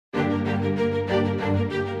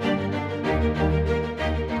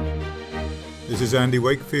This is Andy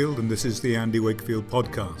Wakefield, and this is the Andy Wakefield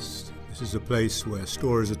Podcast. This is a place where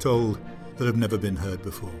stories are told that have never been heard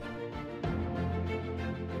before.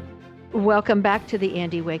 Welcome back to the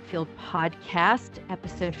Andy Wakefield Podcast,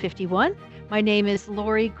 episode 51. My name is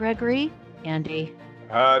Lori Gregory. Andy.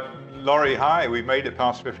 Laurie, hi. We made it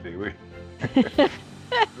past 50.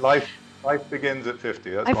 Life begins at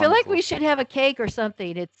 50. That's I feel wonderful. like we should have a cake or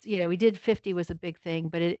something. It's, we did 50 was a big thing,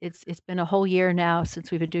 but it's been a whole year now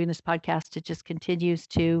since we've been doing this podcast. It just continues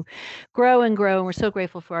to grow and grow. And we're so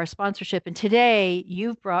grateful for our sponsorship. And today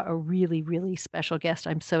you've brought a really, really special guest.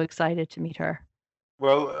 I'm so excited to meet her.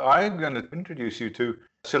 Well, I'm going to introduce you to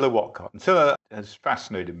Cilla Whatcott. And Cilla has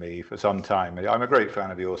fascinated me for some time. I'm a great fan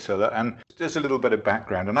of yours, Cilla, and there's a little bit of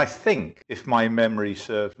background. And I think, if my memory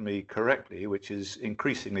serves me correctly, which is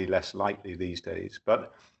increasingly less likely these days,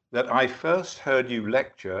 but that I first heard you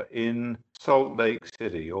lecture in Salt Lake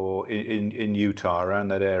City or in Utah, around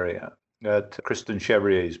that area, at Kristen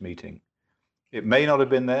Chevrier's meeting. It may not have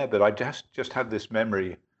been there, but I just had this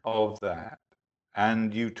memory of that.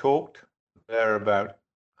 And you talked there about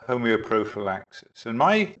homeoprophylaxis.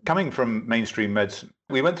 And coming from mainstream medicine,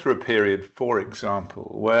 we went through a period, for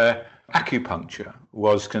example, where acupuncture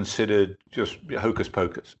was considered just hocus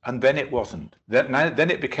pocus, and then it wasn't. Then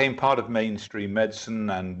it became part of mainstream medicine,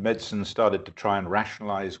 and medicine started to try and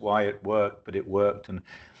rationalize why it worked, but it worked. And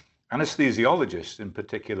anesthesiologists in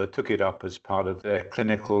particular took it up as part of their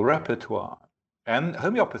clinical repertoire. And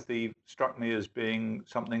homeopathy struck me as being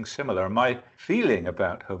something similar. And my feeling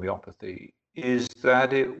about homeopathy is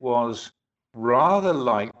that it was rather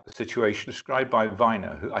like the situation described by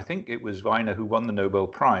Weiner, who I think it was Weiner who won the Nobel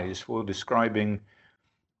Prize for describing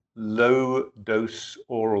low-dose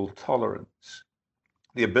oral tolerance.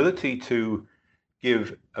 The ability to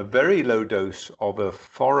give a very low dose of a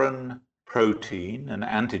foreign protein, an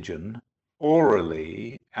antigen,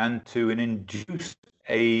 orally, and to induce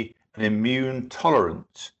an immune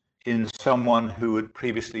tolerance in someone who had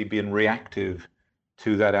previously been reactive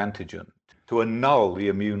to that antigen, to annul the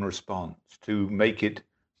immune response, to make it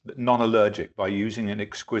non-allergic by using an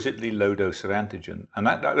exquisitely low dose of antigen. And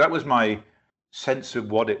that was my sense of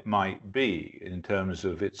what it might be in terms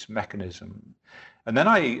of its mechanism. And then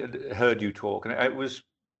I heard you talk, and it was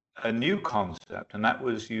a new concept, and that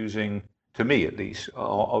was using, to me at least,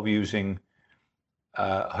 of using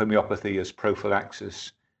homeopathy as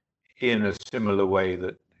prophylaxis in a similar way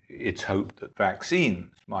that it's hoped that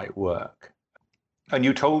vaccines might work. And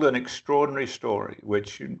you told an extraordinary story,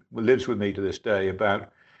 which lives with me to this day, about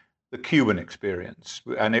the Cuban experience.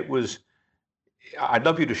 And I'd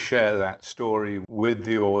love you to share that story with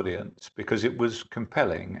the audience, because it was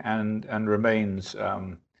compelling and remains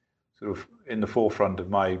sort of in the forefront of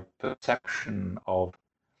my perception of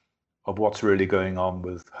what's really going on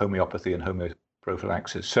with homeopathy and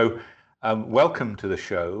homeoprophylaxis. So welcome to the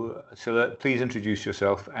show. So please introduce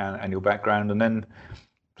yourself and your background, and then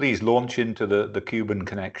please launch into the Cuban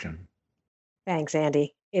connection. Thanks,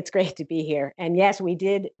 Andy. It's great to be here. And yes, we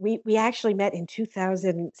did. We actually met in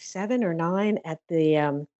 2007 or 9 at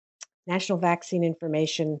the National Vaccine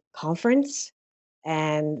Information Conference.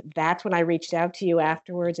 And that's when I reached out to you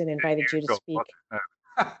afterwards and invited you to speak.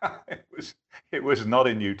 It was not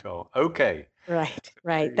in Utah. Okay.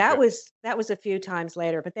 Right. That was a few times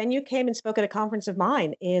later. But then you came and spoke at a conference of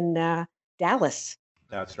mine in Dallas.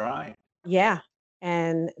 That's right. Yeah.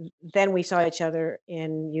 And then we saw each other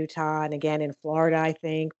in Utah and again in Florida, I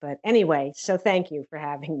think. But anyway, so thank you for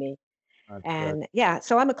having me. That's and great. Yeah,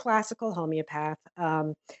 so I'm a classical homeopath.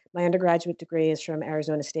 My undergraduate degree is from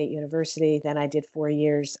Arizona State University. Then I did 4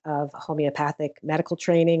 years of homeopathic medical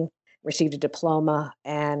training, received a diploma,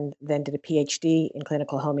 and then did a PhD in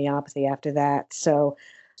clinical homeopathy after that. So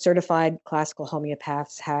certified classical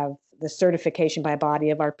homeopaths have the certification by a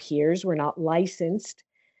body of our peers. We're not licensed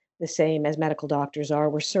the same as medical doctors are.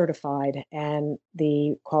 We're certified, and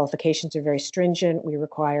the qualifications are very stringent. We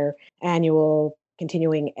require annual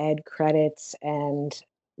continuing ed credits and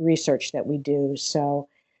research that we do. So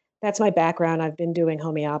that's my background. I've been doing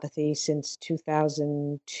homeopathy since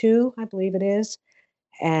 2002, I believe it is,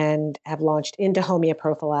 and have launched into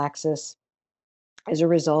homeoprophylaxis as a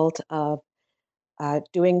result of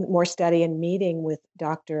doing more study and meeting with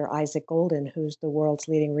Dr. Isaac Golden, who's the world's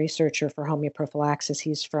leading researcher for homeoprophylaxis.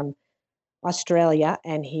 He's from Australia,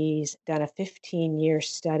 and he's done a 15-year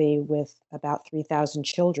study with about 3,000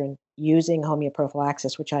 children using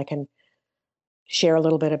homeoprophylaxis, which I can share a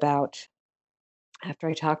little bit about after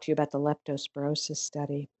I talk to you about the leptospirosis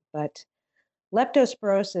study. But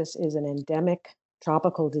leptospirosis is an endemic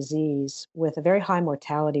tropical disease with a very high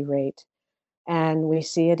mortality rate. And we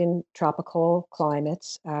see it in tropical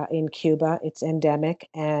climates. In Cuba, it's endemic.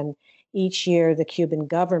 And each year the Cuban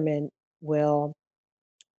government will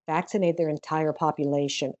vaccinate their entire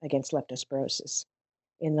population against leptospirosis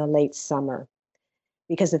in the late summer.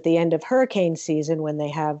 Because at the end of hurricane season, when they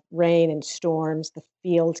have rain and storms, the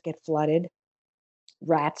fields get flooded.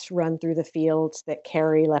 Rats run through the fields that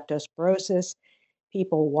carry leptospirosis.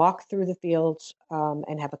 People walk through the fields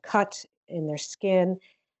and have a cut in their skin,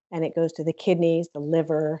 and it goes to the kidneys, the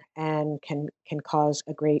liver, and can cause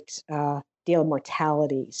a great deal of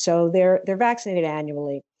mortality. So they're vaccinated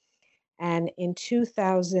annually. And in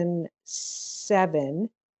 2007,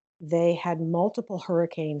 they had multiple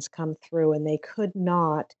hurricanes come through, and they could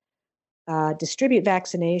not distribute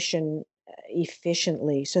vaccination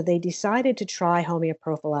efficiently. So they decided to try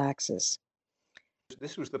homeoprophylaxis.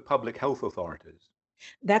 This was the public health authorities.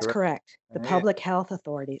 That's correct. The public health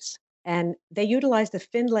authorities. And they utilized the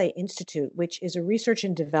Findlay Institute, which is a research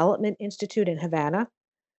and development institute in Havana.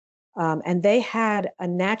 And they had a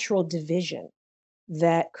natural division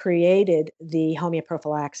that created the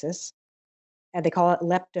homeoprophylaxis. And they call it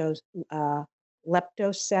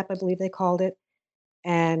leptosep, I believe they called it.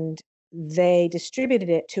 And they distributed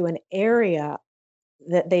it to an area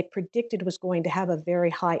that they predicted was going to have a very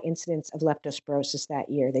high incidence of leptospirosis that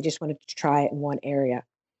year. They just wanted to try it in one area.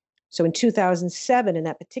 So in 2007, in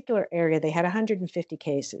that particular area, they had 150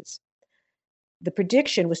 cases. The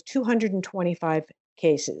prediction was 225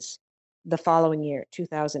 cases the following year,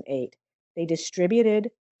 2008. They distributed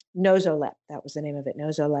Nosolep, that was the name of it,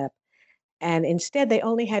 Nosolep. And instead, they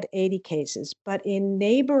only had 80 cases. But in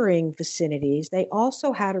neighboring vicinities, they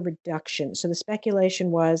also had a reduction. So the speculation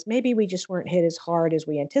was maybe we just weren't hit as hard as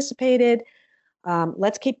we anticipated.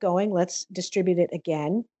 Let's keep going. Let's distribute it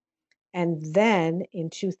again. And then in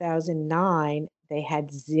 2009, they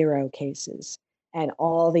had 0 cases, and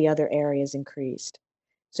all the other areas increased.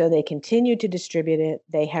 So they continued to distribute it.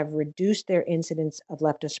 They have reduced their incidence of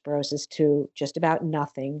leptospirosis to just about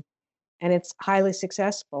nothing. And it's highly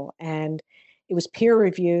successful. And it was peer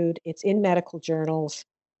reviewed. It's in medical journals.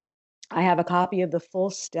 I have a copy of the full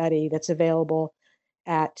study that's available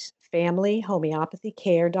at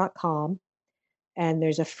familyhomeopathycare.com. And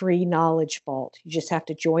there's a free knowledge vault. You just have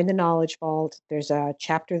to join the knowledge vault. There's a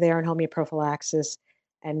chapter there on homeoprophylaxis,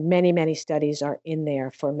 and many, many studies are in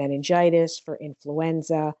there for meningitis, for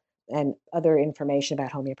influenza, and other information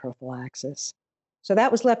about homeoprophylaxis. So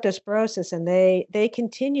that was leptospirosis, and they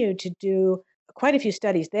continued to do quite a few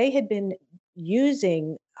studies. They had been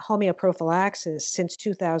using homeoprophylaxis since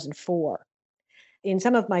 2004. In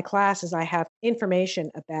some of my classes, I have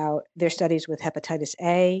information about their studies with hepatitis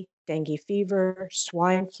A, dengue fever,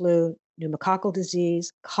 swine flu, pneumococcal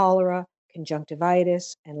disease, cholera,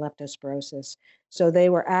 conjunctivitis, and leptospirosis. So they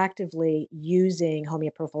were actively using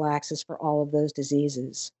homeoprophylaxis for all of those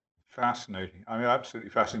diseases. Fascinating. I mean,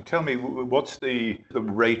 absolutely fascinating. Tell me, what's the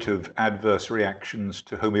rate of adverse reactions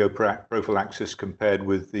to homeoprophylaxis compared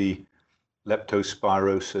with the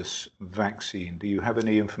leptospirosis vaccine? Do you have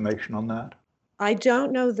any information on that? I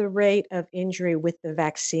don't know the rate of injury with the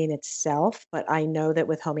vaccine itself, but I know that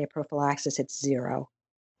with homeoprophylaxis, it's 0.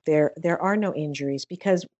 There are no injuries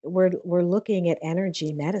because we're looking at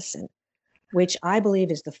energy medicine, which I believe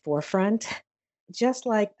is the forefront. Just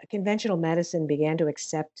like conventional medicine began to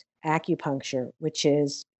accept acupuncture, which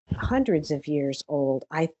is hundreds of years old,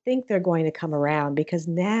 I think they're going to come around because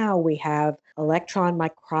now we have electron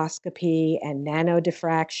microscopy and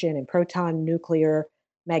nanodiffraction and proton nuclear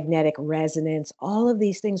magnetic resonance. All of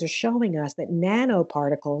these things are showing us that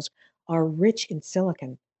nanoparticles are rich in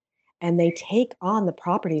silicon and they take on the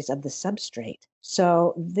properties of the substrate.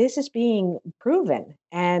 So this is being proven,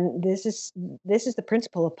 and this is the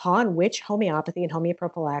principle upon which homeopathy and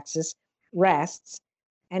homeoprophylaxis rests,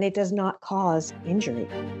 and it does not cause injury.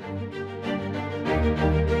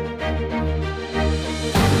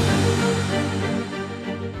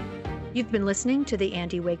 You've been listening to the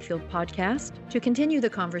Andy Wakefield podcast. To continue the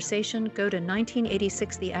conversation, go to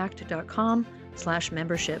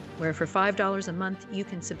 1986theact.com/membership, where for $5 a month, you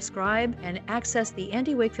can subscribe and access the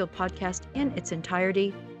Andy Wakefield podcast in its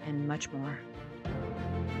entirety and much more.